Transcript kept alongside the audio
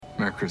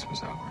Merry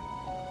Christmas, Albert.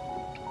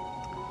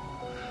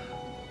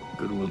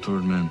 Goodwill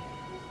toward men.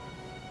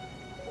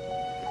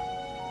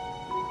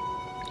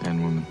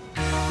 And women.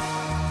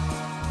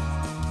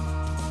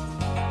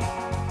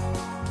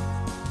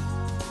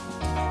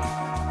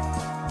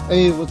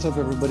 Hey, what's up,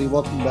 everybody?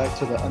 Welcome back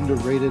to the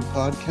Underrated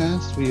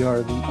Podcast. We are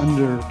the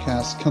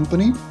Undercast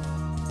Company,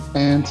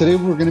 and today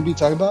we're going to be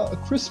talking about a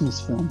Christmas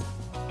film.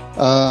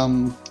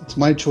 It's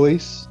my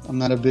choice. I'm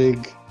not a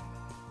big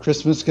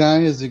Christmas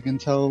guy, as you can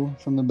tell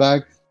from the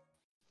back,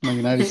 my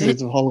United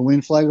States of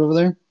Halloween flag over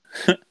there.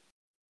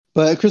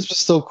 But Christmas is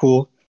still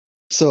cool.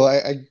 So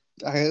I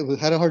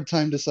had a hard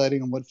time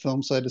deciding on what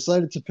film, so I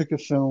decided to pick a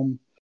film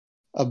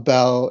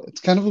about,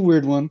 it's kind of a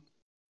weird one.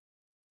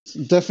 It's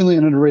definitely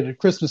an underrated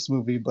Christmas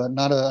movie, but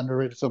not an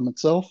underrated film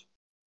itself.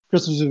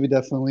 Christmas movie,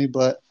 definitely,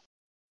 but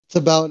it's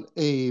about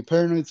a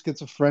paranoid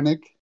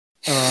schizophrenic,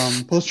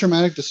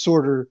 post-traumatic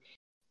disorder,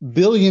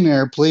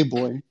 billionaire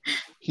playboy.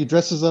 He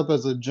dresses up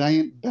as a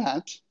giant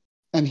bat,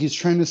 and he's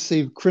trying to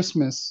save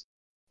Christmas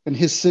in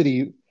his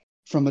city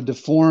from a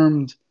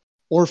deformed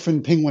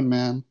orphan penguin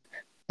man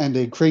and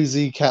a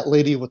crazy cat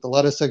lady with a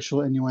lot of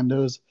sexual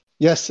innuendos.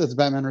 Yes, it's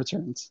Batman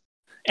Returns.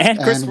 And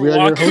Christopher we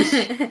are your Walken.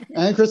 hosts,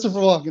 and Christopher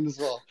Walken as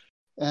well.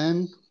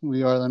 And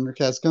we are the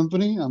Undercast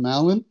Company. I'm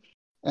Alan,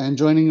 and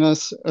joining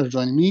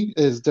me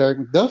is Derek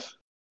McDuff.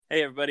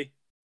 Hey, everybody.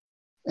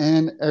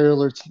 And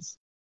Ariel Ortiz.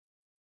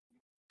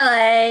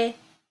 Hello.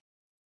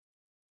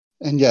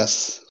 And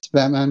yes, it's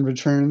Batman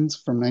Returns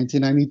from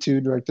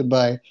 1992, directed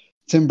by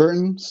Tim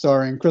Burton,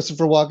 starring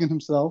Christopher Walken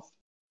himself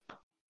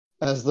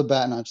as the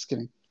Bat. No, just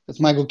kidding. It's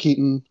Michael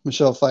Keaton,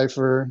 Michelle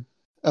Pfeiffer,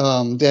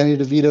 Danny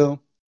DeVito.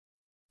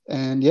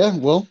 And yeah,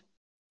 well,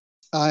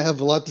 I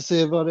have a lot to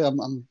say about it.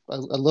 I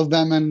love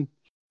Batman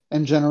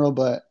in general,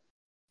 but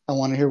I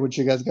want to hear what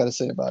you guys got to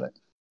say about it.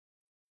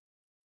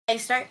 I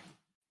start.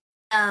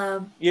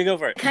 You go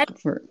for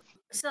it.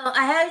 So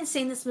I haven't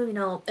seen this movie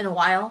in a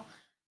while,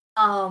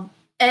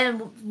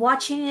 and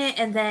watching it,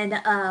 and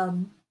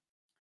then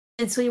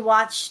since we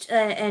watched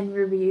and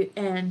reviewed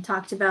and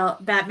talked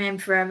about Batman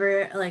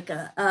Forever like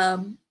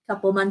a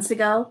couple months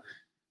ago,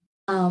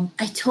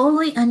 I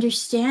totally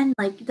understand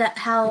like that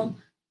how.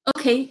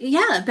 Okay,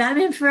 yeah,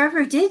 Batman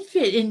Forever did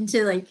fit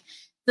into like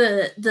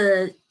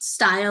the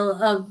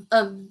style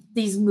of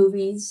these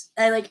movies.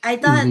 I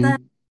thought that,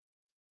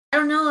 I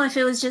don't know if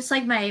it was just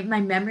like my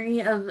memory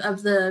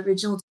of the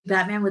original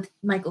Batman with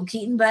Michael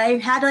Keaton, but I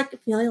had like a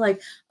feeling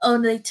like,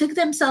 oh, they took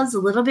themselves a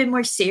little bit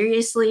more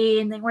seriously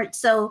and they weren't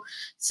so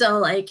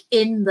like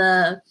in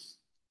the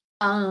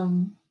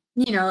in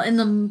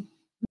the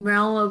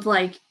realm of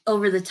like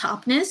over the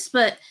topness,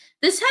 but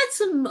this had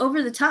some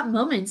over the top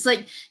moments,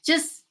 like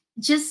just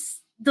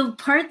the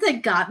part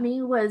that got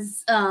me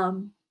was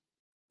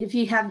if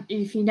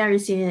you've never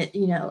seen it,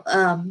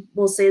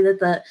 we'll say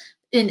that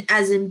in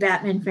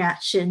Batman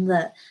fashion,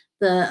 the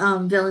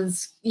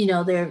villains,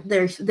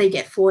 they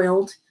get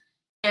foiled,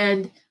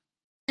 and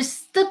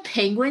just the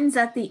penguins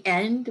at the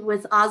end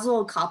with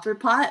Oswald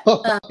Copperpot,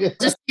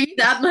 just see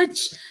that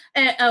much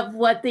of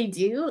what they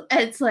do, and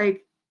it's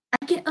like,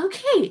 I get,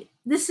 okay,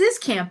 this is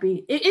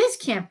campy. It is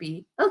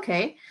campy.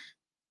 Okay.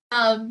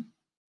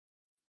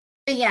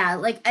 But yeah,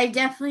 like I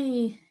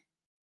definitely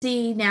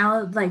see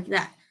now like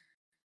that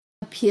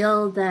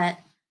appeal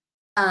that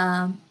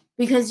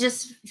because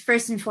just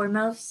first and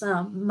foremost,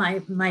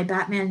 my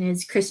Batman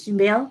is Christian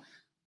Bale.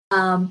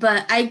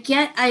 But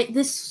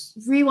this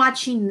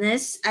rewatching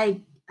this,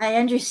 I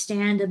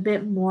understand a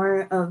bit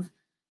more of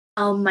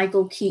how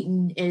Michael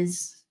Keaton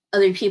is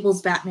other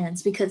people's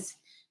Batmans, because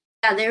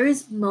yeah, there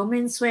is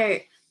moments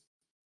where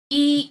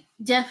he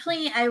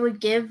definitely, I would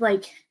give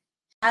like,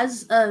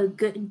 has a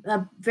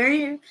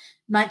very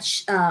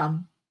much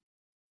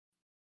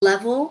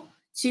level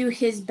to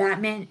his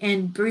Batman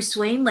and Bruce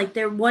Wayne. Like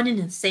they're one and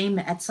the same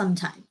at some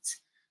times.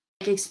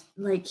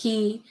 Like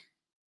he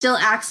still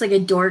acts like a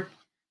dork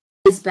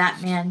as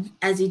Batman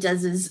as he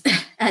does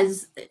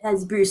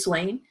as Bruce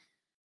Wayne.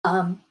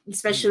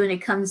 Especially when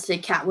it comes to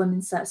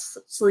Catwoman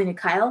Selina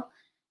Kyle.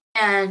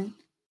 And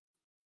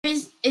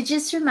it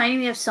just reminded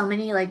me of so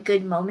many like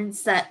good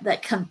moments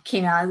that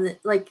came out of it,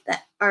 like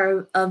that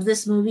are of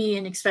this movie,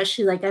 and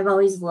especially like I've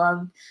always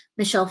loved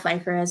Michelle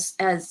Pfeiffer as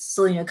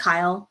Selina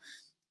Kyle.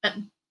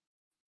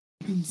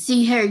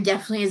 Seeing her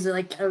definitely is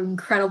like an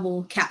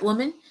incredible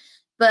Catwoman,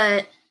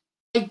 but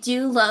I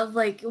do love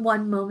like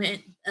one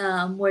moment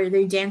where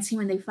they're dancing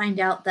when they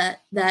find out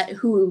that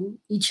who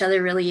each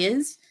other really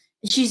is,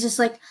 and she's just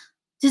like,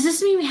 "Does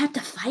this mean we have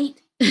to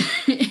fight?"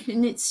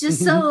 And it's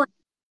just so.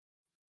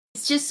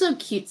 It's just so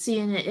cutesy,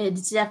 and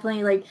it's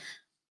definitely like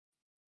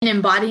an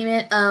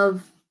embodiment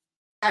of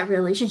that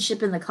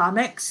relationship in the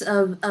comics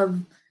of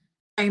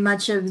very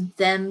much of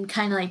them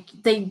kind of like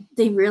they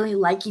really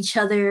like each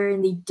other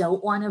and they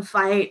don't want to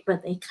fight,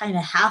 but they kind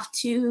of have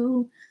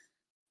to.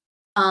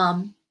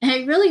 And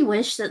I really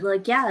wish that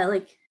like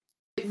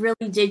it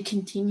really did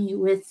continue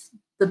with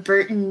the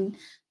Burton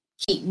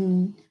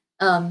Keaton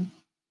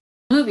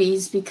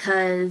movies,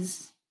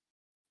 because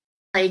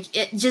like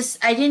it just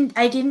I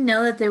didn't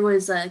know that there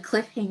was a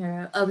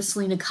cliffhanger of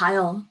Selina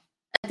Kyle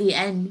at the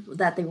end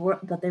that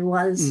there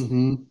was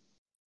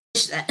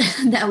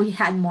that we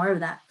had more of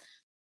that.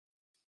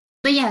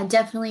 But yeah,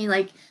 definitely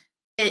like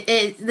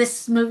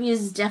this movie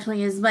is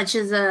definitely as much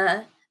as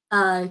a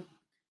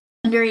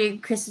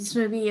underrated Christmas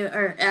movie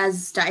or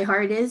as Die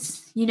Hard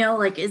is.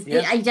 Like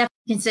I definitely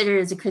consider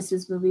it as a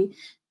Christmas movie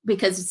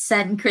because it's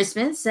set in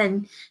Christmas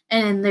and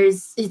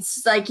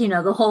it's like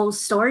the whole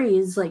story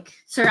is like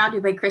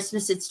surrounded by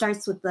Christmas. It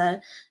starts with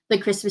the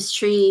Christmas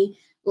tree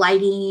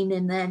lighting,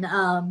 and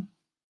then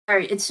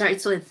it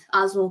starts with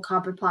Oswald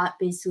Cobblepot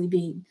basically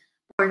being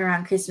born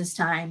around Christmas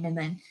time, and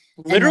then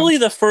literally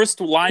the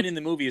first line in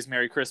the movie is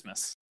 "Merry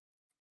Christmas."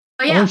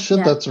 Oh yeah,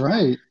 that's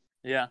right.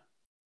 Yeah.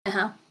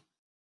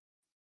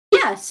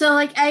 Yeah, so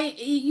like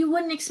you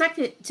wouldn't expect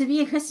it to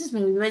be a Christmas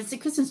movie, but it's a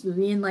Christmas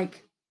movie, and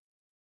like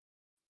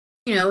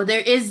there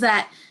is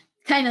that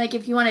kind of like,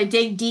 if you want to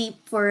dig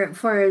deep for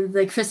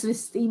the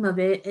Christmas theme of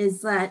it,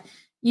 is that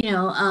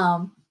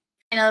kind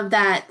of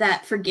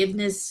that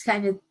forgiveness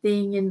kind of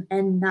thing,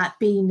 and not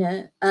being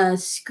a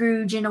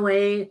Scrooge in a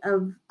way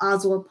of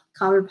Oswald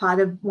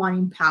Cobblepot of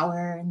wanting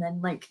power, and then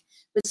like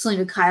with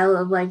Selina Kyle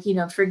of like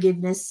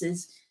forgiveness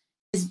is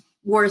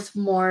worth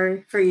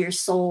more for your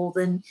soul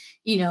than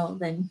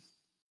than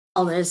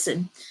all this.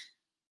 And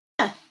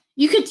yeah,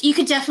 you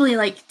could definitely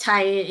like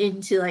tie it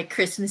into like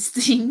Christmas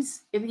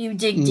themes if you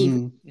dig deep.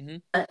 Mm-hmm.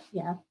 But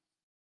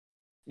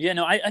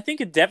no, I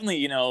think it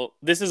definitely,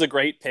 this is a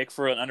great pick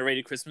for an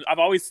underrated Christmas. I've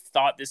always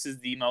thought this is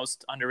the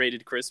most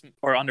underrated Christmas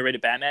or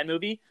underrated Batman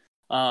movie,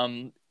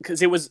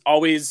 because it was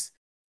always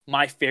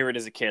my favorite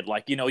as a kid.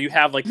 Like, you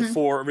have like the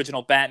 4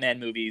 original Batman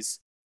movies.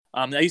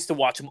 I used to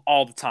watch them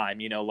all the time,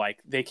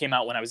 like they came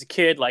out when I was a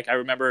kid. Like I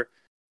remember,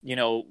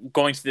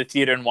 going to the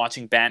theater and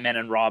watching Batman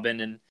and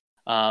Robin,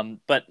 and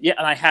but yeah,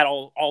 and I had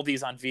all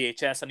these on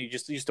VHS, and you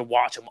just used to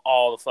watch them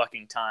all the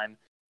fucking time.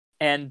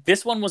 And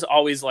this one was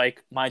always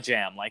like my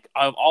jam, like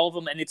of all of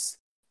them. And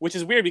which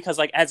is weird because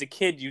like as a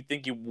kid, you'd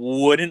think you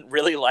wouldn't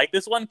really like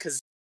this one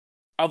because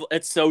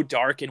it's so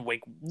dark and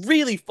like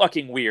really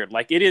fucking weird.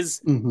 Like it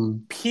is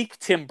peak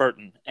Tim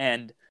Burton.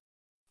 And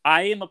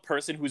I am a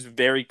person who's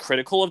very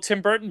critical of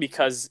Tim Burton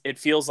because it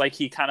feels like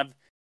he kind of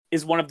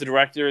is one of the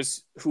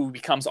directors who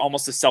becomes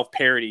almost a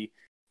self-parody,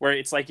 where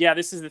it's like, yeah,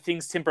 this is the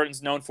things Tim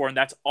Burton's known for, and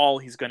that's all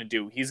he's going to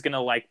do. He's going to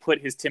like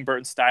put his Tim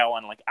Burton style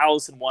on like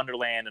Alice in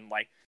Wonderland and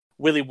like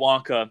Willy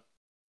Wonka,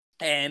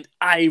 and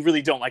I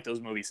really don't like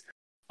those movies.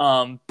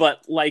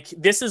 But like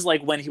this is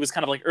like when he was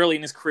kind of like early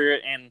in his career,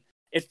 and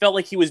it felt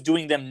like he was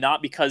doing them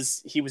not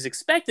because he was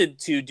expected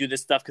to do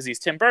this stuff because he's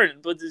Tim Burton,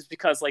 but it's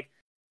because like,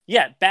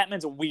 yeah,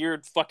 Batman's a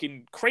weird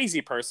fucking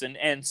crazy person,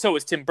 and so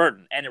is Tim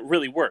Burton, and it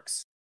really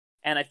works.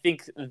 And I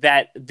think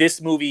that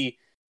this movie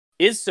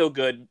is so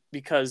good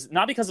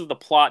not because of the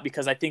plot,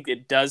 because I think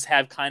it does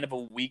have kind of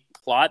a weak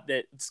plot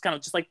that it's kind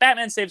of just like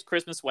Batman saves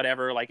Christmas,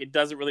 whatever. Like it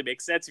doesn't really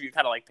make sense if you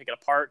kind of like pick it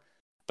apart.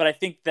 But I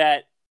think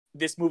that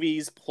this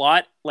movie's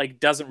plot like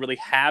doesn't really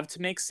have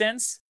to make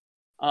sense,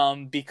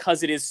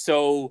 because it is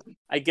so,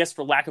 I guess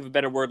for lack of a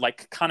better word,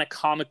 like kind of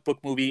comic book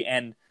movie,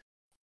 and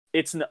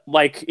it's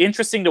like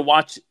interesting to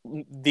watch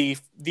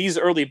these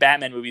early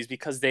Batman movies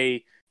because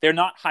they're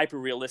not hyper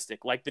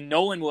realistic. Like the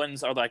Nolan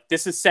ones are like,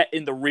 this is set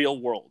in the real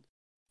world,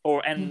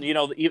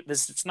 the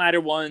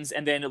Snyder ones,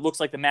 and then it looks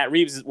like the Matt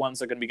Reeves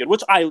ones are going to be good,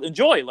 which I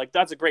enjoy. Like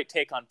that's a great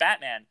take on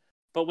Batman.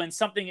 But when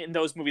something in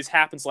those movies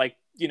happens, like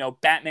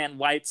Batman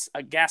lights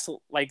a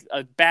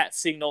bat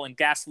signal and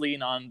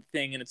gasoline on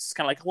thing, and it's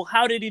kind of like, well,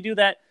 how did he do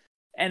that?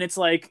 And it's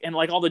like, and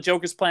like all the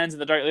Joker's plans in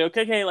the dark, like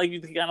okay, like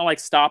you kind of like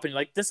stop and you're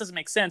like, this doesn't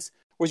make sense.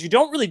 Whereas you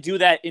don't really do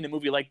that in a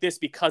movie like this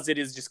because it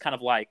is just kind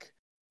of like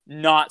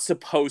not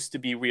supposed to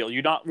be real.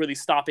 You're not really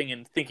stopping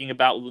and thinking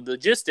about the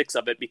logistics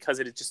of it because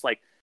it is just like,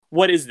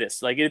 what is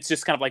this? Like it's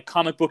just kind of like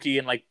comic booky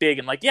and like big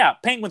and like, yeah,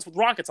 penguins with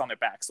rockets on their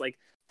backs, like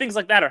things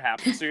like that are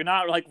happening. So you're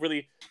not like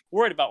really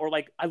worried about, or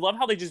like I love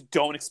how they just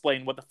don't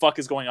explain what the fuck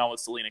is going on with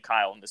Selina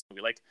Kyle in this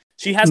movie. Like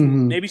she has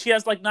maybe she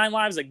has like 9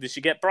 lives. Like did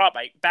she get brought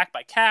back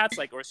by cats?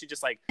 Like, or is she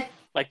just like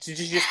did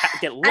she just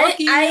get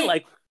lucky?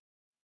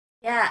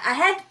 Yeah, I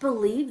had to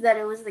believe that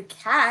it was the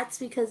cats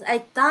because I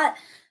thought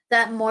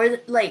that more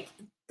like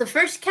the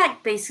first cat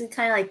basically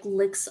kind of like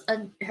licks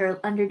her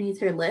underneath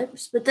her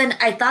lips, but then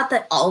I thought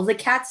that all of the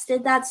cats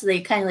did that, so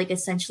they kind of like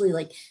essentially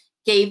like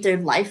gave their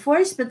life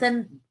force. But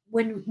then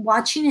when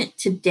watching it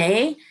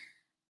today,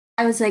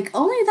 I was like,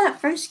 only that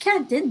first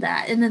cat did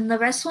that, and then the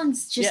rest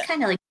ones just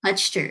kind of like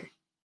touched her.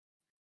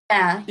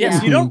 Yeah.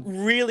 So you don't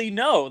really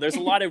know. There's a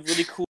lot of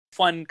really cool,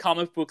 fun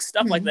comic book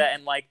stuff like that,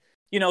 and like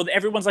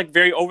everyone's like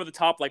very over the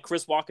top. Like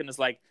Chris Walken is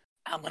like,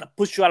 I'm gonna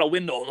push you out a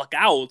window, look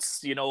out,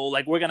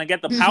 like we're gonna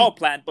get the power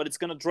plant, but it's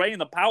gonna drain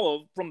the power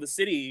from the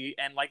city,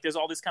 and like there's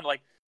all this kind of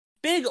like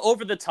big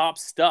over the top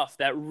stuff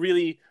that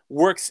really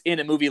works in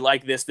a movie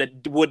like this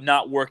that would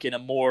not work in a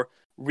more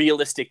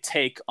realistic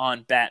take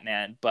on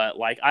Batman. But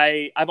like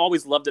I've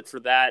always loved it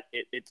for that.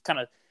 It's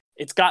got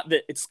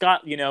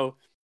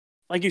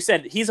like you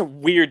said, he's a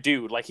weird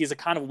dude. Like he's a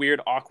kind of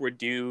weird, awkward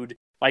dude.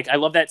 Like I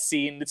love that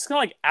scene. It's kind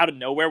of like out of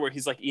nowhere where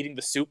he's like eating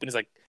the soup and he's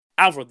like,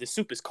 Alfred, the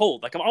soup is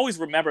cold. Like I've always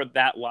remembered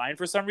that line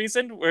for some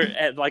reason.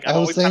 Where like I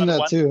was saying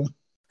that too.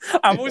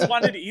 I've always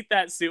wanted to eat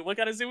that soup. What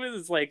kind of soup is it?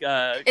 It's like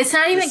It's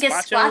not even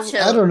gazpacho?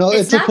 gazpacho. I don't know.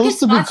 It's not supposed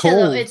to be gazpacho, though.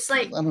 cold. It's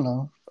like I don't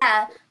know.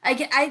 yeah, I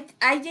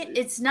get.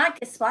 It's not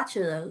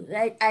gazpacho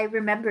though. I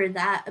remember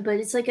that, but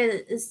it's like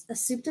a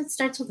soup that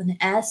starts with an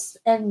S,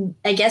 and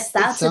I guess It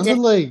that's a sounded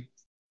like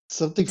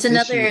something. It's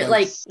another, fishy,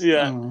 like- I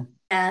Yeah. don't know.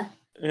 yeah.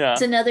 Yeah.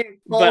 It's another.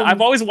 But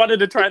I've always wanted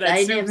to try I that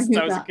soup never since knew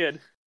I was a that. kid.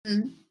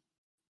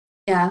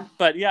 Yeah.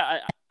 But yeah,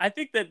 I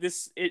think that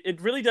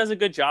it really does a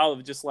good job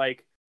of just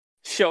like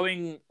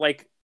showing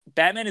like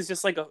Batman is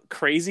just like a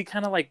crazy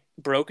kind of like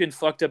broken,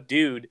 fucked up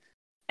dude,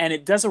 and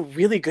it does a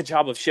really good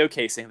job of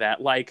showcasing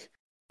that. Like,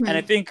 and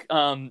I think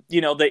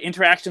the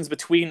interactions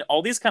between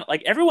all these kind of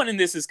like everyone in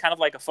this is kind of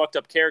like a fucked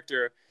up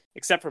character,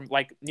 except for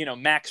like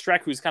Max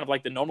Shrek, who's kind of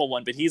like the normal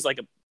one, but he's like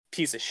a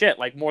piece of shit,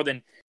 like more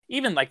than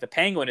even like the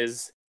Penguin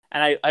is.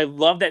 And I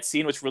love that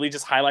scene, which really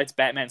just highlights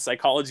Batman's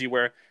psychology,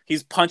 where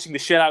he's punching the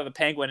shit out of the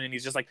Penguin, and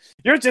he's just like,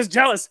 "You're just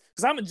jealous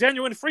because I'm a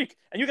genuine freak,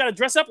 and you got to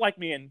dress up like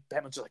me." And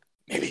Batman's just like,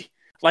 "Maybe."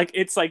 Like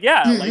it's like,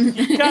 yeah, like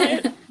you got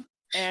it.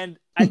 And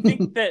I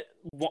think that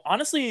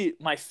honestly,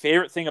 my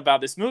favorite thing about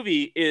this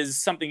movie is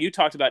something you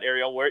talked about,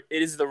 Ariel, where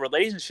it is the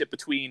relationship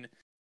between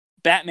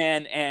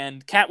Batman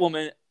and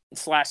Catwoman /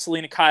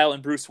 Selena Kyle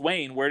and Bruce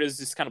Wayne, where it is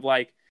just kind of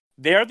like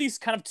they're these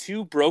kind of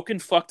two broken,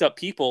 fucked up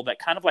people that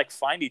kind of like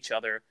find each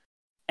other.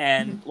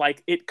 And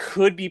like it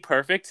could be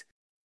perfect,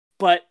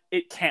 but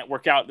it can't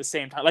work out at the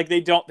same time. Like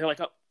they're like,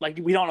 oh, like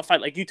we don't want to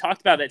fight. Like you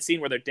talked about that scene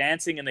where they're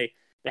dancing and they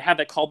have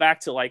that callback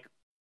to like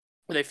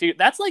where they figure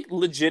that's like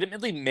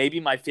legitimately maybe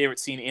my favorite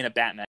scene in a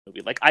Batman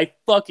movie. Like I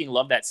fucking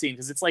love that scene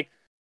because it's like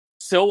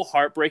so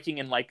heartbreaking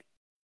and like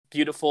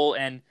beautiful.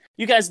 And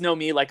you guys know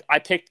me, like I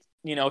picked,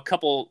 a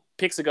couple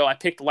picks ago, I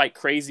picked Like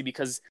Crazy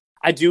because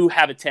I do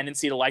have a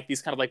tendency to like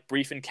these kind of like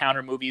brief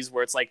encounter movies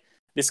where it's like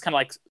this kind of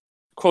like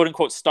quote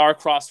unquote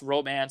star-crossed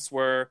romance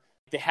where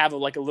they have a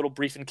little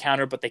brief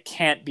encounter, but they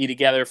can't be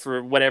together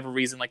for whatever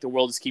reason, like the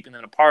world is keeping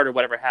them apart or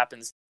whatever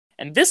happens.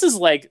 And this is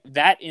like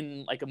that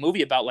in like a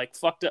movie about like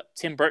fucked up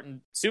Tim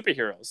Burton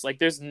superheroes. Like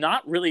there's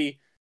not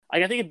really,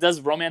 like I think it does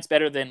romance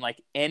better than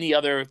like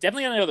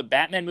definitely any other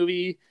Batman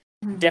movie,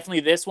 definitely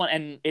this one.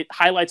 And it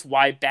highlights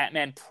why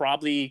Batman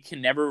probably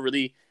can never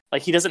really,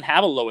 like he doesn't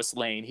have a Lois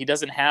Lane. He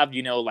doesn't have,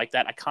 like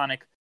that iconic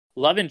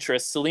love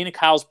interest. Selena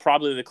Kyle's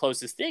probably the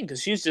closest thing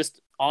because she's just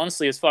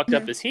honestly as fucked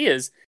up as he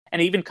is, and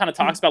he even kind of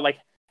talks about like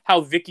how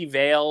Vicky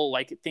Vale,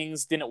 like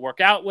things didn't work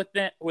out with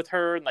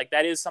her, and like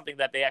that is something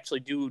that they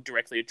actually do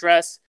directly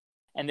address.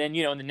 And then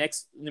in the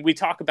next we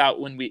talk about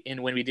when we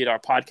did our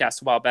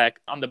podcast a while back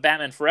on the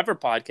Batman Forever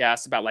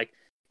podcast about like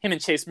him and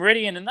Chase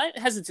Meridian, and that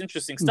has its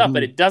interesting stuff,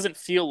 but it doesn't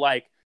feel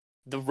like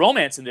the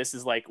romance in this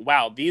is like,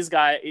 wow, these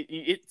guys,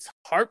 it's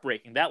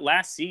heartbreaking. That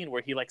last scene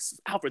where he like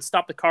Alfred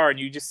stop the car and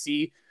you just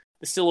see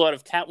the silhouette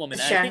of Catwoman.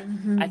 Sure.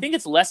 I think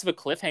it's less of a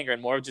cliffhanger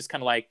and more of just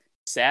kind of like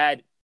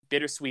sad,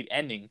 bittersweet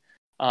ending.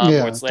 Yeah,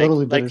 where it's like,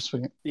 totally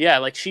bittersweet. Yeah,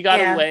 like she got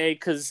away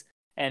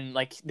and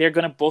like they're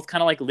gonna both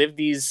kind of like live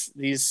these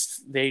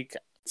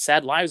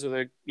sad lives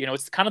where they're,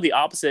 it's kind of the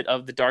opposite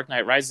of The Dark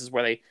Knight Rises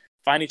where they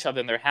find each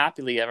other and they're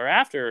happily ever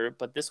after.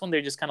 But this one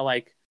they're just kind of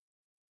like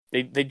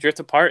they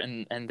drift apart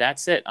and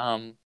that's it.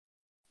 I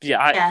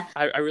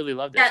really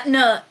loved it. Yeah,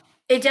 no,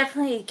 it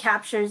definitely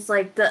captures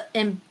like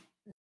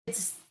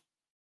it's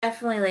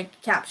definitely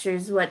like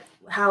captures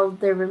how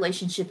their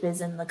relationship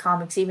is in the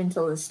comics even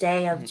till this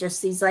day of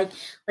just these like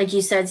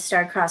you said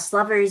star-crossed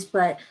lovers,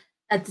 but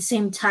at the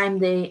same time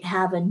they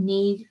have a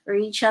need for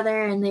each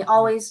other and they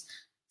always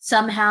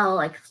somehow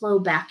like flow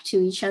back to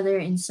each other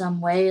in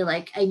some way.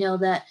 Like I know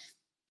that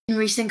in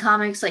recent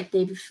comics like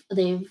they've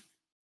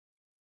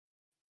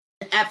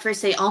at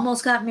first they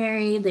almost got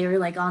married, they were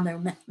like on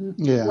their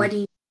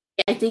wedding.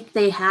 I think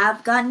they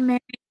have gotten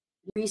married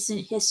in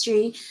recent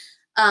history.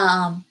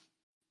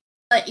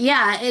 But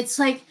yeah, it's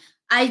like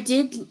I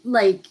did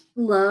like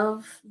the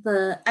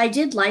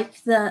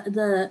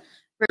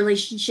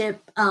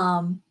relationship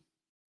of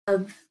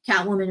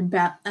Catwoman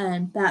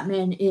and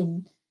Batman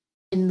in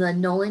the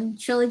Nolan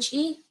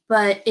trilogy,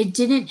 but it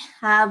didn't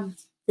have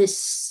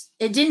as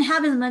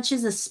much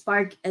as a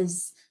spark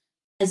as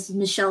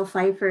Michelle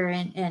Pfeiffer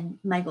and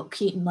Michael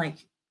Keaton, like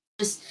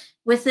just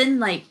within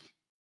like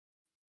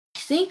I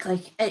think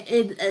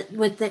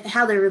like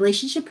how their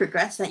relationship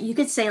progressed, that you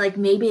could say like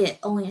maybe it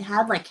only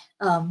had like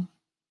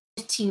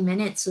 15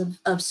 minutes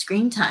of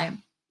screen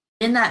time.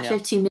 In that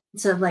 15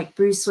 minutes of like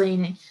Bruce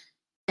Wayne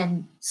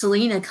and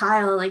Selena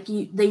Kyle, like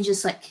they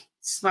just like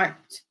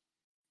sparked.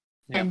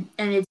 And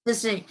it's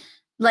just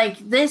like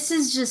this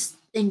is just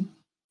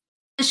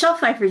Michelle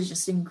Pfeiffer is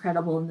just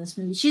incredible in this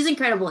movie. She's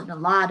incredible in a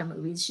lot of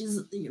movies. She's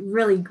a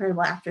really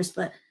incredible actress,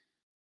 but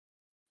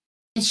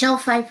Michelle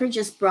Pfeiffer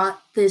just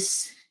brought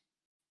this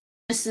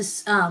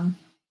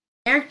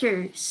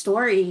character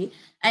story.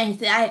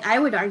 I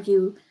would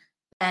argue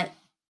that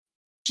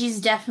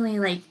she's definitely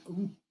like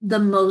the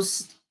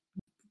most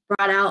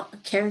brought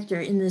out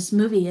character in this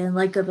movie and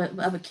like of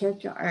a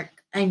character arc.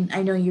 I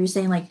know you were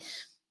saying like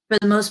for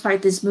the most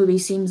part, this movie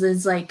seems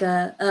as like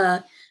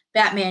a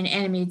Batman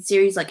animated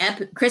series, like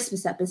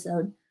Christmas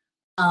episode.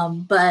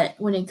 But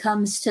when it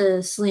comes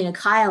to Selena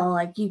Kyle,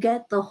 like you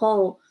get the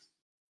whole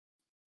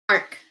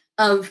arc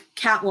of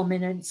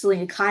Catwoman and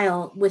Selena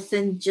Kyle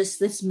within just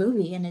this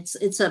movie, and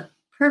it's a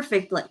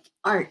perfect like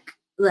arc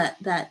that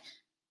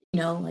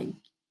like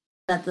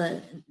that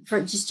the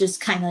for just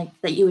kind of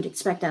like that you would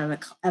expect out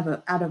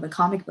of a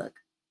comic book.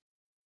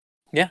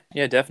 Yeah,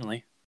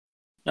 definitely.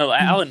 No,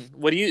 Alan,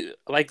 what do you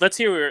like? Let's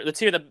hear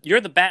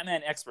you're the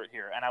Batman expert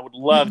here, and I would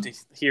love to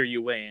hear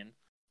you weigh in.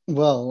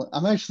 Well,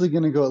 I'm actually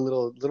going to go a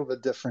little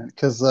bit different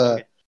because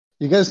Okay.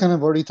 you guys kind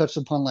of already touched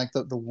upon like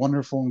the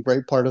wonderful and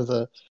great part of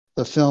the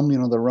film,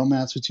 the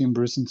romance between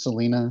Bruce and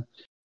Selena.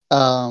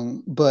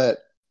 But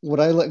what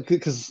I like,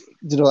 because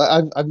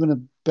I've been a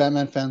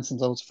Batman fan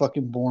since I was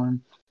fucking born.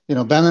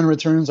 Batman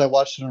Returns, I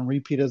watched it on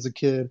repeat as a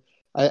kid.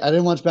 I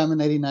didn't watch Batman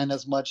 '89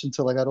 as much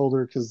until I got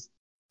older because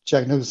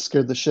Jack Nicholson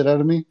scared the shit out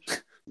of me.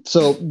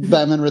 So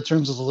Batman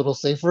Returns was a little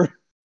safer.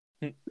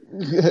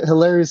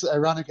 Hilarious,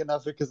 ironic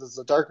enough because it's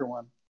a darker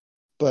one.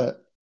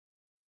 But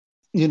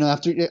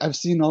after I've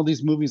seen all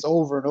these movies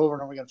over and over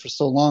and over again for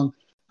so long,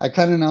 I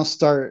kind of now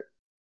start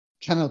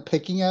kind of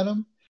picking at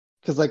them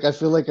because like I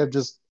feel like I've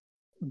just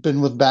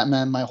been with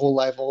Batman my whole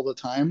life all the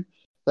time.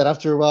 That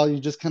after a while you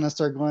just kind of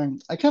start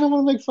going, I kind of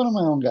want to make fun of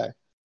my own guy.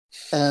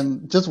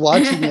 And just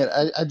watching it,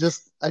 I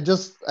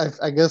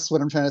guess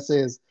what I'm trying to say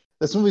is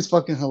this movie's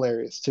fucking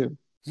hilarious too.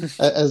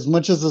 As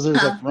much as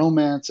there's like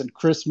romance and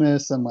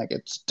Christmas and like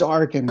it's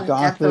dark and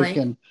gothic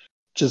Definitely. and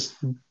just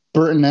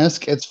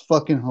Burton-esque, it's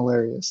fucking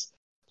hilarious.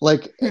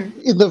 Like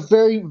in the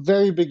very,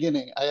 very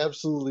beginning, I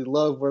absolutely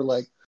love where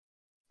like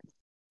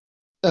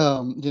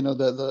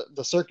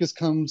the circus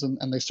comes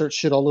and they start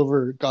shit all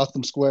over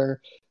Gotham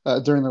Square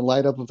during the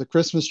light up of the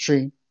Christmas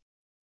tree.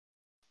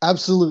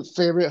 Absolute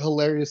favorite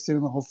hilarious scene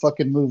in the whole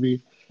fucking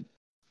movie.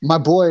 My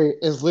boy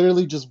is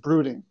literally just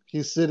brooding.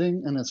 He's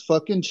sitting in his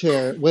fucking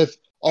chair with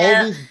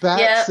all these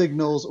bat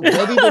signals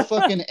ready to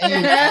fucking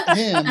aim at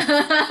him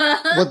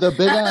with a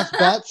big ass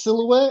bat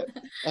silhouette.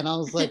 And I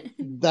was like,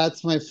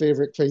 that's my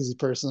favorite crazy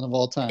person of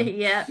all time.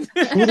 Yeah.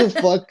 Who the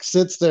fuck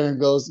sits there and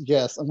goes,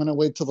 yes, I'm going to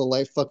wait till the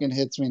light fucking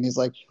hits me. And he's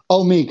like,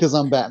 oh, me, because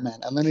I'm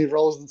Batman. And then he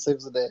rolls and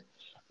saves the day.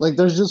 Like,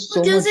 there's just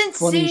so much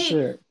funny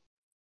shit.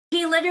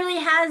 He literally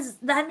has,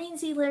 that means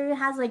he literally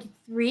has like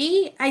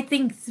three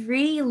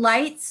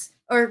lights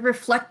or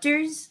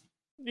reflectors.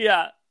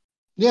 Yeah.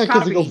 Yeah,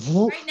 because he goes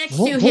right next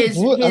to his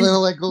and then it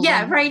like goes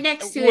right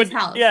next to his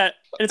house. Yeah, and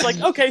it's like,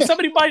 okay,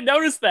 somebody might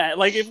notice that.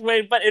 Like,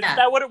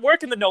 that wouldn't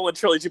work in the Nolan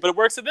trilogy, but it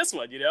works in this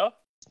one, Exactly.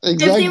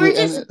 If they were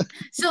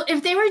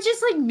if they were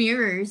just like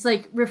mirrors,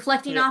 like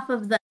reflecting off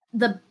of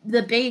the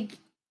big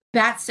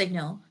bat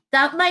signal,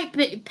 that might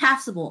be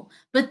passable.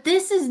 But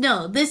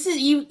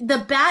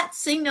the bat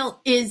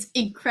signal is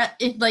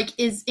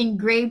is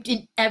engraved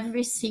in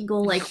every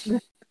single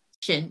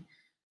reflection.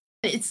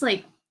 It's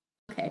like,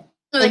 okay.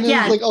 And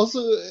then, like, also,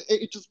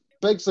 it just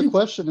begs the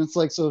question. It's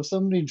like, so if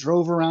somebody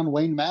drove around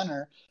Wayne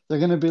Manor, they're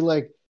going to be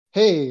like,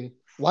 hey,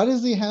 why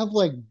does he have,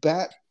 like,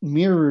 bat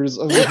mirrors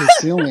over his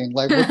ceiling?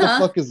 Like, what the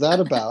fuck is that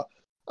about?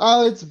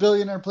 Oh, it's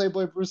billionaire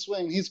playboy Bruce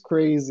Wayne. He's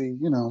crazy.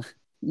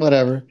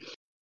 Whatever.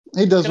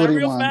 He does what he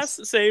wants. Can I real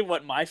fast say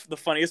what the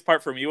funniest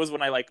part for me was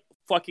when I,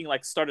 fucking,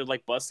 started,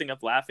 busting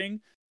up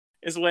laughing?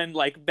 Is when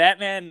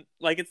Batman,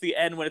 it's the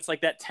end when it's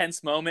that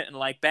tense moment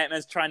and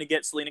Batman's trying to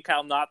get Selena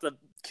Kyle not to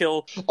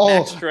kill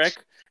Max Shreck,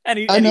 and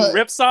he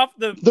rips off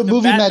the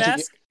movie bat magic.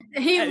 mask.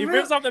 He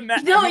rips off the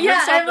bat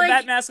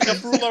mask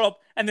and the up,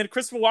 and then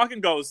Christopher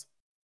Walken goes,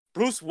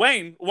 "Bruce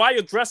Wayne, why are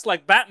you dressed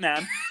like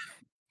Batman?"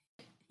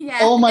 Yeah.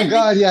 Oh my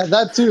god, yeah,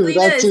 that too.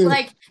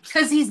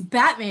 Because he's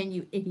Batman,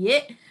 you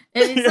idiot.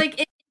 And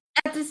it's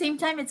at the same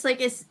time, it's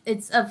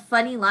it's a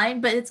funny line,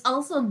 but it's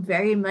also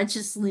very much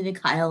a Selena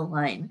Kyle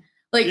line.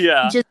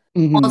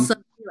 Also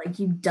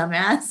you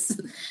dumbass.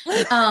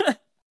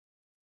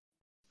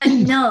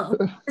 No,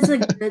 it's a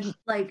good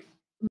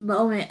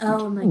moment.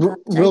 Oh my god!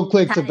 Real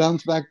quick to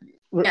bounce back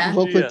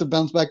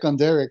on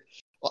Derek.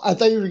 Well, I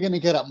thought you were gonna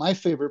get at my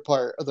favorite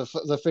part of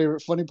the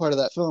favorite funny part of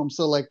that film.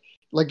 So like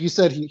you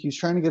said, he's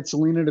trying to get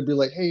Selena to be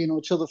like, hey,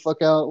 chill the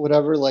fuck out,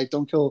 whatever. Like,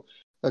 don't kill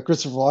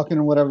Christopher Walken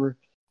or whatever.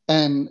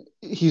 And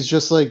he's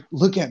just like,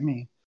 look at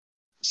me.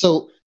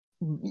 So.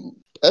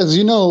 As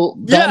you know,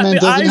 Batman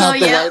doesn't have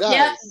the right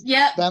eyes.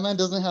 Yeah. Batman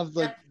doesn't have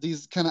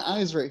these kind of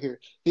eyes right here.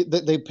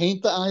 They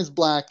paint the eyes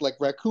black like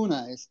raccoon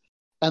eyes.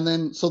 And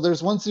then, so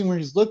there's one scene where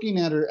he's looking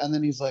at her and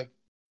then he's like,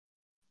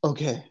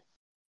 okay.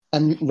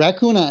 And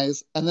raccoon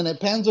eyes. And then it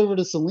pans over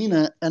to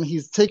Selena and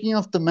he's taking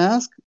off the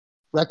mask.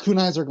 Raccoon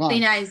eyes are gone.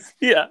 Eyes.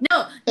 Yeah.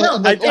 No.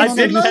 I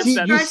did catch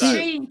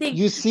that.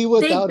 You see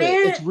without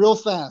it. It's real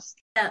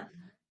fast. Yeah.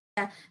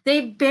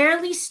 They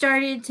barely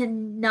started to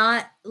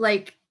not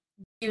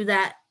do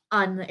that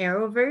on the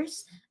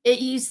Arrowverse. It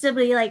used to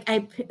be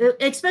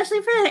especially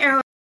for the Arrow,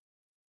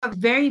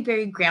 very,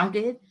 very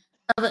grounded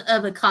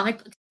of a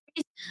comic book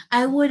series.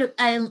 I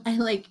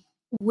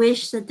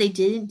wish that they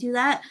didn't do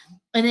that.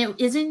 And it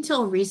isn't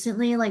until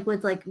recently, like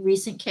with like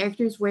recent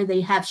characters, where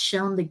they have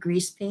shown the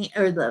grease paint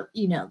or the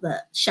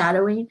the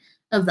shadowing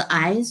of the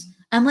eyes.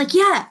 I'm like,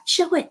 yeah,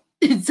 show it.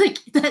 It's like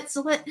that's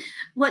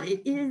what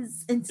it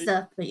is and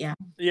stuff. But yeah,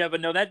 Yeah,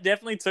 but no, that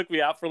definitely took me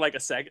out for like a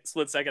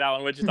split second out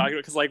on what you're talking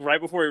about, because like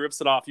right before he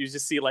rips it off, you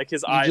just see like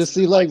his You eyes. just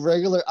see like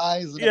regular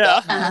eyes and Yeah.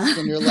 a bat mask,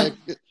 and you're like,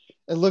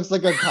 it looks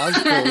like a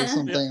cosplay or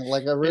something,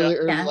 like a really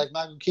early, Yeah. like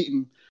Michael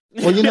Keaton.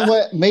 Well, you know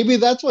what? Maybe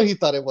that's what he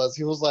thought it was.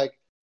 He was like,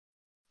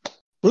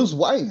 Bruce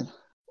Wayne,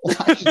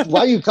 why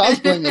are you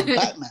cosplaying as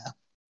Batman?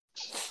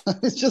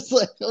 It's just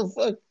like, oh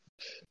fuck.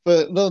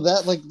 But no,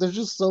 that like, there's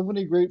just so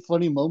many great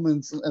funny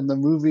moments in the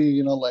movie.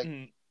 You know, like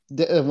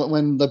Mm.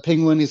 when the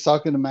Penguin is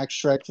talking to Max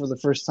Shrek for the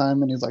first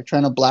time, and he's like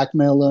trying to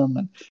blackmail him,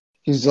 and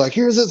he's like,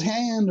 "Here's his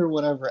hand" or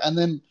whatever. And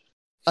then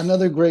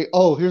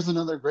here's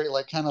another great,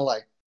 like kind of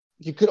like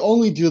you could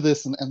only do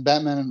this in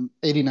Batman in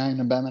 '89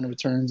 and Batman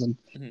Returns and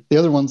Mhm. the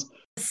other ones.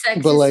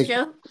 sexist But like,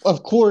 joke.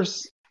 of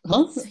course,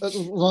 huh?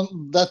 Well,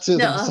 that's it.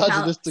 No, The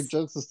misogynistic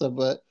jokes and stuff.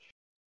 But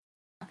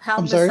How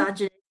I'm sorry?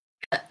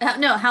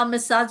 how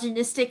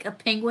misogynistic a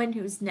penguin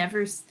who's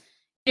never,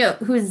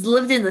 who's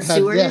lived in the Had-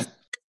 sewers yeah, the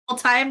whole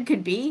time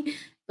could be.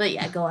 But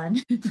yeah, go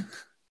on.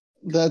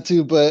 that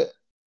too. But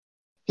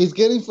he's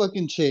getting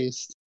fucking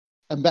chased,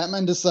 and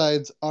Batman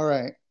decides, all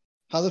right,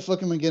 how the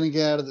fuck am I gonna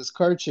get out of this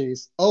car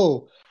chase?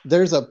 Oh,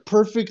 there's a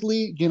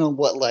perfectly,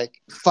 like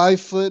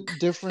 5 foot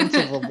difference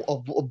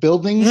of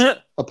buildings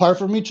apart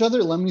from each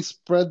other. Let me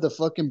spread the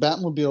fucking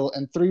Batmobile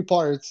in 3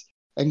 parts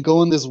and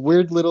go in this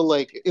weird little,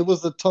 like, it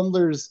was the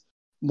Tumblr's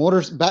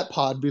Bat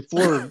Pod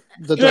before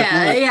the Dark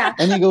Yeah, Knight. yeah.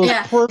 And he goes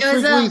Yeah, it was,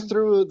 perfectly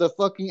through the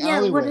fucking Yeah,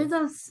 alleyway. what are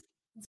those?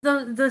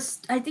 Those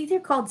I think they're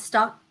called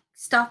stock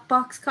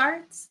box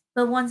cards.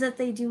 The ones that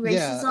they do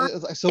races on.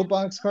 Like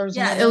soapbox cars.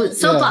 Yeah, and it all was that.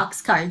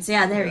 soapbox cards.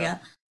 Yeah, there Yeah.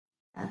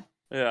 we go.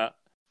 Yeah.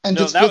 And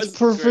No, just that fits was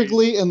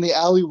perfectly in the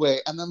alleyway.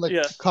 And then the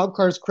Yeah. cop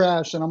cars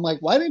crash. And I'm like,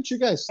 why didn't you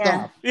guys Yeah.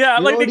 stop? Yeah,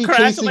 You're like they already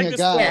crashed chasing like a this.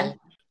 guy. Yeah.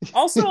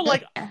 Also,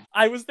 like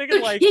I was thinking,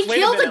 Dude, like, he wait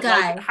a killed a minute,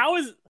 guy. like, how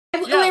is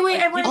Wait, Yeah, wait,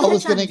 like, I want I to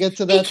was touch gonna on get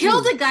to this. He that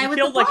killed too. a guy he with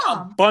killed the like a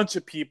bomb. bunch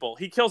of people.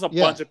 He kills a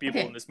Yeah. bunch of people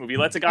Okay. in this movie. He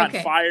lets a guy Okay.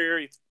 on fire.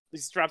 He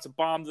straps a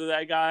bomb to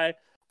that guy.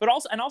 But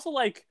also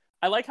like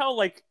I like how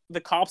like the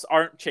cops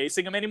aren't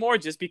chasing him anymore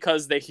just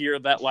because they hear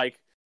that like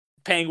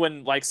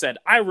Penguin like said,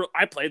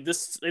 I played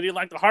this city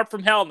like the harp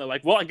from hell, and they're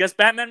like, well, I guess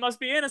Batman must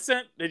be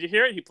innocent. Did you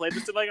hear it? He played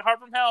this like a harp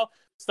from hell.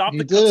 Stop He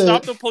the did.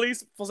 stop the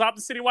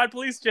citywide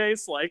police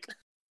chase. Like,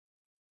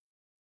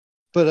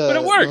 But but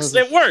it works.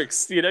 no, It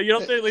works. You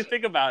don't really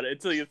think about it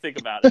until you think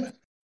about it.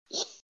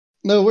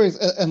 no worries.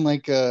 And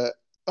like,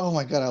 oh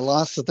my god, I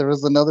lost it. There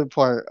was another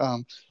part.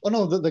 Oh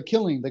no, the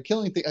killing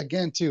thing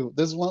again too.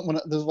 This is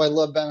this is why I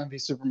love Batman v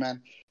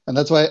Superman, and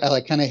that's why I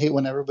like kind of hate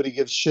when everybody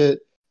gives shit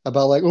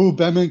about like, oh,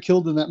 Batman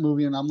killed in that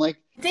movie, and I'm like,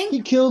 I think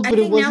he killed, I but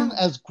it think wasn't now-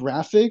 as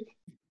graphic.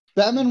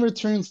 Batman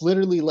Returns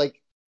literally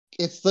like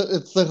it's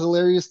the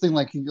hilarious thing.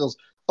 Like he goes,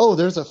 oh,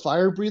 there's a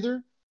fire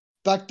breather.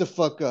 Back the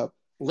fuck up.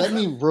 Let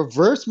me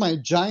reverse my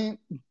giant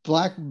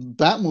black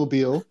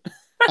Batmobile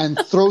and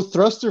throw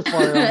thruster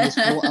fire on this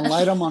fool and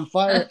light him on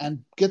fire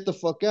and get the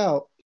fuck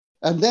out.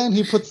 And then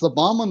he puts the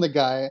bomb on the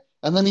guy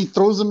and then he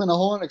throws him in a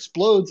hole and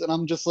explodes. And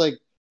I'm just like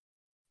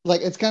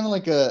it's kind of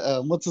like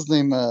a what's his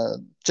name,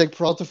 Jake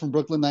Peralta from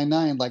Brooklyn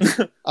Nine-Nine. Like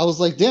I was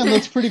like, damn,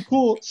 that's pretty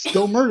cool.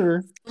 Still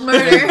murder.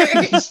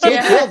 Murder. He still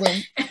Yeah. killed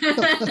him.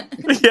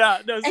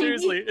 Yeah, no, And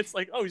seriously, it's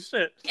like, oh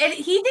shit. And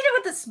he did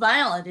it with a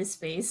smile on his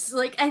face.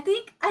 Like I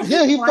think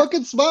Yeah, he wa-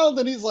 fucking smiled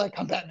and he's like,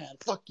 I'm Batman.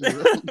 Fuck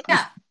you.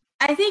 Yeah,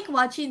 I think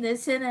watching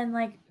this and then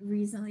like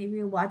recently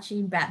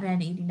rewatching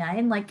Batman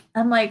 '89, like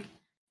I'm like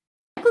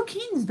Michael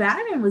Keaton's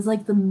Batman was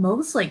like the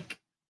most like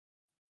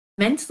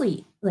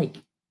mentally like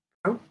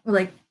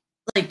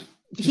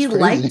he It's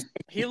liked crazy.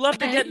 He loved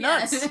to get Yeah.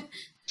 nuts.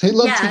 They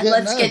love Yeah, to get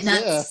let's nuts. get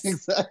nuts. Yeah,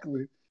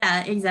 exactly.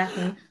 Yeah,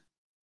 exactly.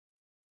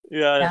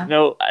 Yeah,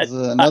 no. There's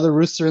another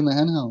rooster in the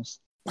henhouse.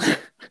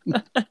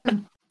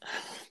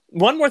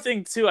 One more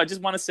thing too, I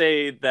just want to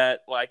say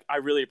that like I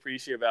really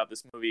appreciate about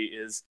this movie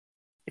is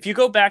if you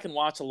go back and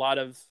watch a lot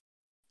of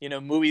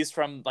movies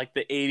from like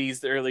the 80s,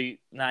 the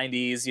early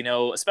 90s,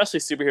 especially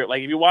superhero,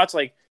 like if you watch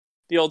like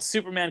the old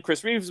Superman,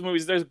 Chris Reeves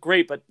movies, they're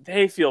great, but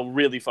they feel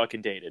really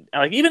fucking dated.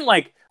 And like even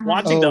like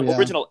watching Oh, the yeah.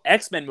 original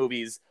X-Men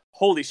movies,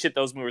 holy shit,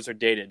 those movies are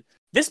dated.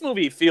 This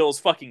movie feels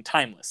fucking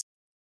timeless.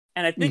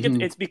 And I think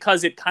Mhm. it's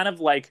because it kind of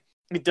like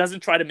it doesn't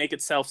try to make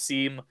itself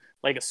seem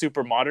like a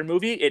super modern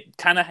movie. It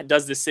kind of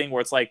does this thing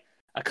where it's like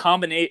a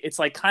combination. It's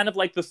like kind of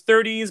like the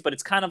 30s, but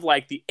it's kind of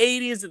like the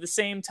 80s at the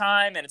same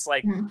time. And it's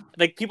like Mhm.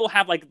 like people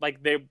have like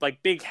they're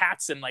like big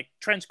hats and like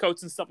trench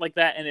coats and stuff like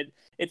that. And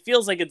it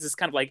feels like it's this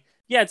kind of like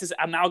it's this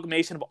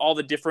amalgamation of all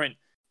the different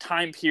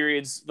time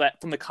periods that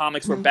from the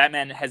comics where Mhm.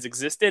 Batman has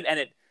existed, and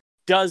it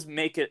does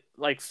make it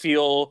like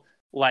feel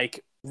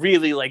like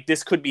really like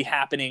this could be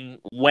happening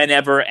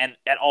whenever and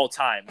at all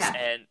times. Yeah.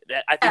 And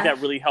I think Yeah.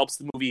 that really helps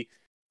the movie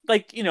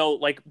like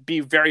like be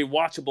very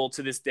watchable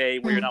to this day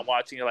where you're not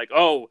watching you're like,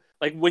 oh,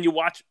 like when we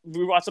watch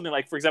something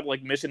like, for example,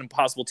 like Mission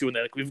Impossible 2 and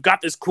they're like, we've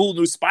got this cool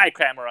new spy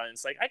camera, and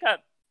it's like I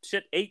got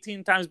shit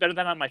 18 times better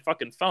than on my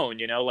fucking phone,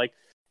 you know? Like,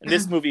 and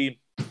this movie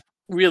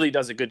really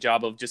does a good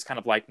job of just kind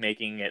of like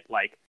making it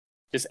like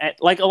just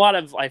like a lot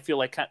of, I feel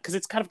like, because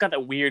it's kind of got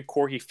that weird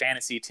Corgi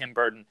fantasy Tim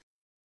Burton,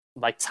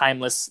 like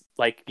timeless,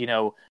 like, you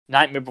know,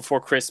 Nightmare Before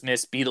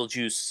Christmas,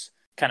 Beetlejuice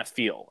kind of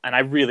feel, and I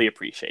really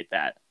appreciate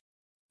that.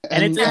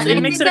 And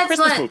it makes it a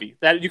Christmas movie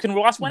that you can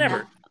watch whenever.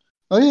 Yeah.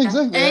 Oh yeah,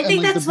 exactly. And I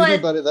think like, that's the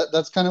beauty what about it.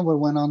 That's kind of what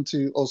went on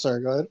to. Oh,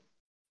 sorry. Go ahead.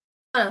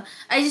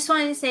 I just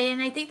wanted to say,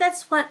 and I think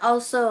that's what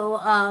also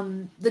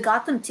the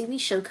Gotham TV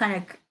show kind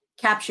of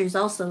captures.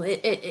 Also,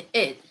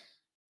 it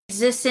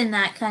exists in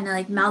that kind of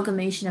like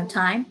amalgamation of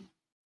time.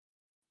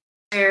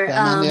 Where,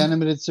 and the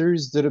animated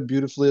series did it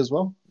beautifully as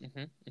well.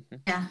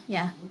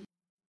 Yeah.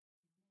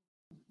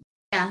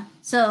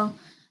 So,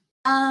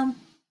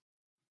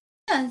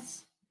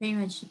 that's pretty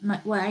much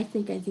what I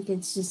think. I think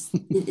it's just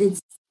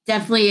it's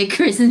definitely a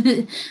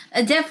Christmas.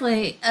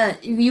 Definitely,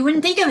 you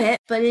wouldn't think of it,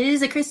 but it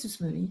is a Christmas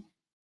movie.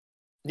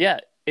 Yeah,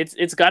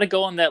 it's got to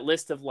go on that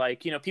list of,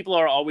 like, you know, people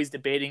are always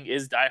debating,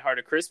 is Die Hard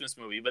a Christmas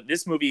movie? But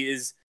this movie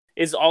is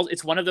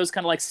it's one of those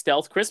kind of like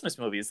stealth Christmas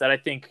movies that I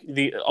think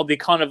the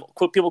kind of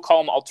people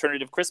call them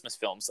alternative Christmas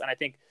films, and I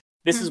think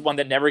this is one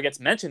that never gets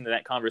mentioned in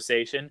that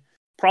conversation,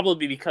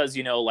 probably because,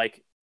 you know,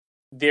 like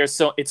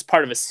it's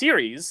part of a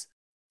series,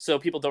 so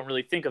people don't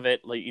really think of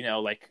it like, you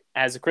know, like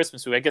as a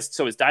Christmas movie. I guess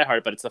so is Die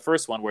Hard, but it's the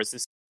first one, whereas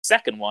this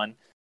second one,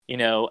 you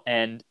know,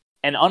 and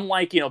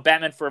unlike, you know,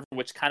 Batman Forever,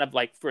 which kind of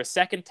like for a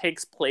second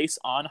takes place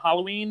on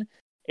Halloween,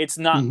 it's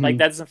not like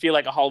that doesn't feel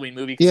like a Halloween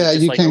movie. Yeah,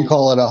 you like, can't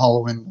call it a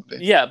Halloween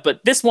movie. Yeah,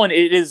 but this one,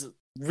 it is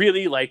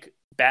really like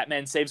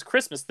Batman Saves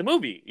Christmas, the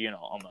movie, you know,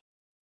 almost.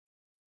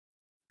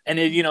 And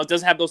it, you know,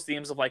 does have those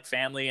themes of like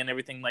family and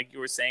everything, like you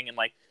were saying, and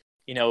like,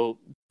 you know,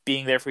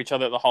 being there for each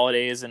other at the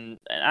holidays. And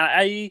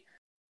I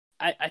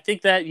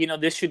think that, you know,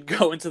 this should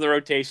go into the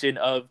rotation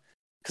of,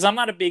 because I'm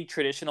not a big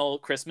traditional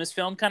Christmas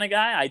film kind of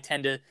guy. I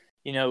tend to,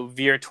 you know,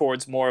 veer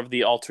towards more of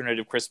the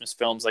alternative Christmas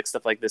films, like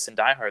stuff like this and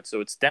Die Hard.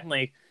 So it's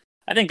definitely,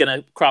 I think,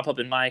 going to crop up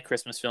in my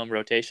Christmas film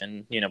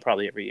rotation, you know,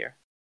 probably every year.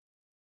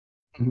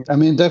 I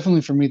mean,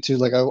 definitely for me too.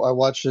 Like I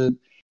watch it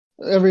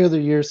every other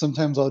year.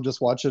 Sometimes I'll just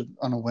watch it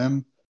on a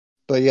whim.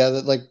 But yeah,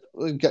 like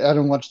I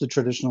don't watch the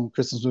traditional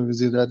Christmas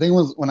movies either. I think it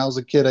was when I was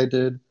a kid I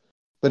did.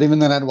 But even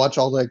then I'd watch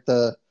all like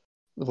the,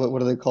 what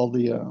are they called?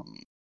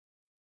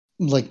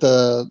 Like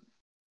the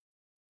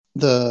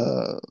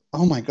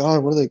oh my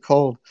God, what are they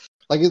called?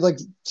 Like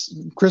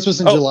Christmas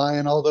in July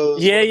and all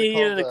those. Yeah.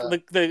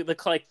 The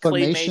like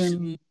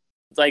claymation,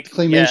 like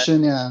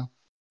claymation,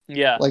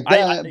 yeah, like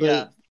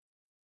that.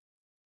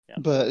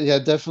 But yeah,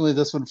 definitely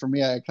this one for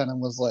me. I kind of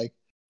was like,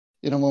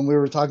 you know, when we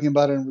were talking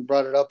about it and we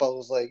brought it up, I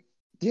was like,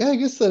 yeah, I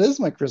guess that is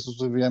my Christmas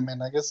movie. I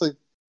mean, I guess like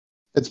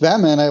it's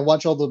Batman. I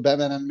watch all the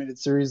Batman animated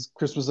series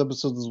Christmas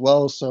episodes as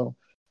well, so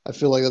I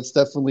feel like that's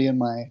definitely in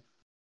my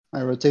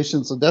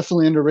rotation. So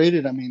definitely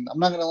underrated. I mean, I'm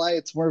not gonna lie,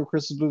 it's more of a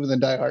Christmas movie than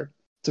Die Hard,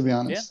 to be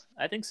honest.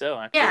 Yeah, I think so.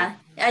 Actually. Yeah,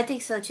 I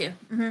think so too.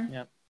 Mm-hmm.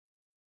 Yeah.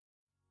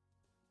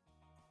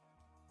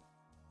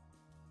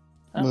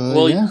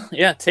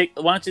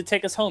 Why don't you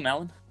take us home,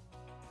 Alan?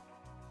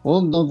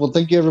 Well,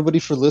 thank you everybody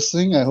for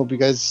listening. I hope you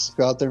guys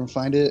go out there and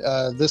find it.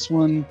 This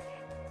one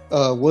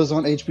was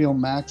on HBO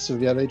Max, so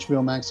if you have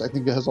HBO Max, I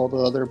think it has all the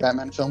other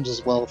Batman films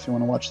as well if you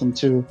want to watch them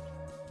too.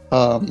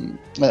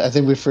 I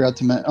think we forgot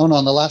to mention. Oh no,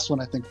 on the last one,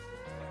 I think.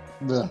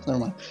 Never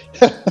mind.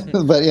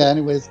 But yeah,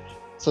 anyways,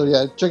 so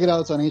yeah, check it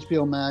out. It's on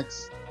HBO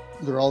Max.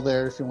 They're all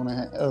there if you want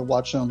to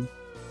watch them.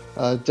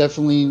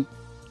 Definitely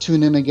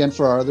tune in again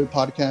for our other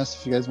podcasts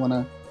if you guys want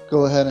to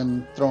go ahead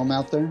and throw them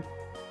out there.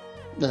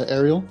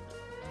 Ariel?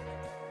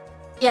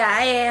 Yeah,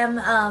 I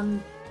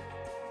am.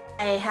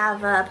 I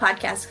have a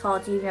podcast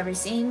called You've Never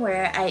Seen,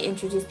 where I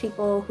introduce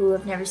people who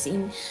have never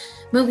seen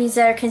movies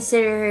that are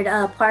considered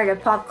a part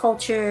of pop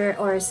culture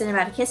or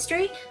cinematic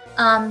history.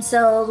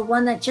 So the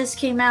one that just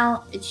came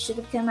out, it should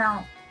have come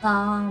out,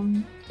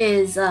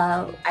 is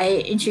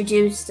I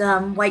introduced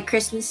White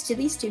Christmas to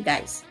these two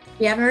guys.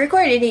 We haven't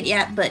recorded it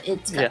yet, but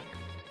it's coming.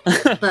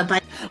 But by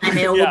the time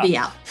it will be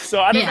out.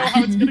 So I don't know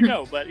how it's gonna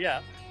go, but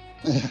yeah.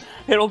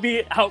 It'll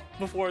be out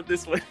before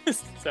this one.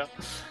 So,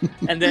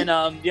 and then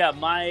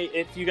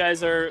if you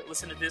guys are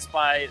listening to this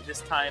by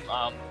this time, it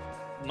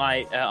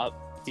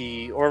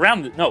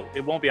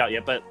won't be out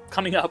yet, but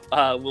coming up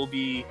will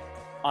be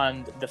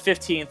on the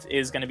 15th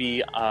is going to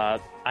be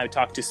I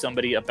talked to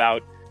somebody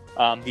about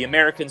The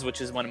Americans, which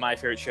is one of my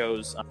favorite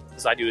shows,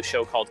 because I do a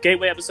show called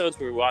Gateway Episodes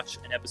where we watch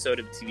an episode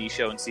of a TV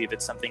show and see if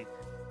it's something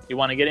you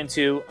want to get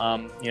into.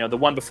 The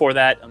one before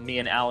that, me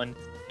and Alan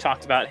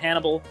talked about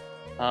Hannibal.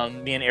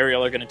 Me and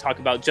Ariel are going to talk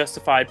about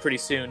Justified pretty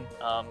soon.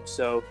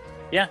 So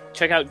yeah,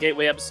 check out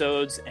Gateway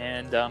Episodes,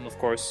 and of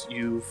course,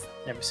 You've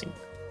Never Seen.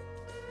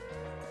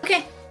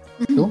 Okay.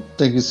 Cool.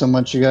 Thank you so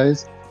much, you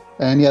guys.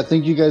 And yeah,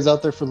 thank you guys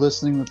out there for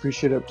listening. We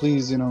appreciate it.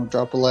 Please,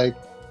 drop a like,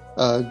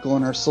 go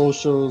on our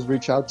socials,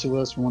 reach out to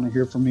us. We want to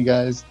hear from you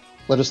guys.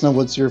 Let us know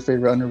what's your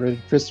favorite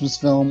underrated Christmas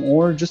film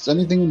or just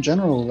anything in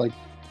general. Like,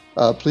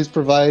 please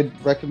provide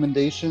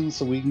recommendations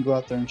so we can go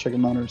out there and check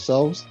them out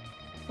ourselves.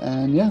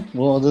 And yeah,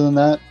 well, other than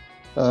that,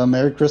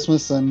 Merry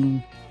Christmas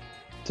and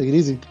take it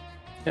easy.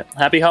 Yeah.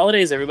 Happy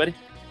holidays, everybody.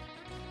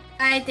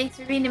 All right, thanks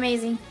for being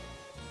amazing.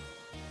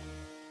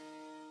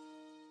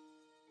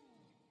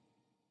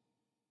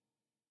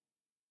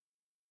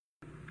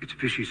 It's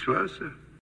vice versa.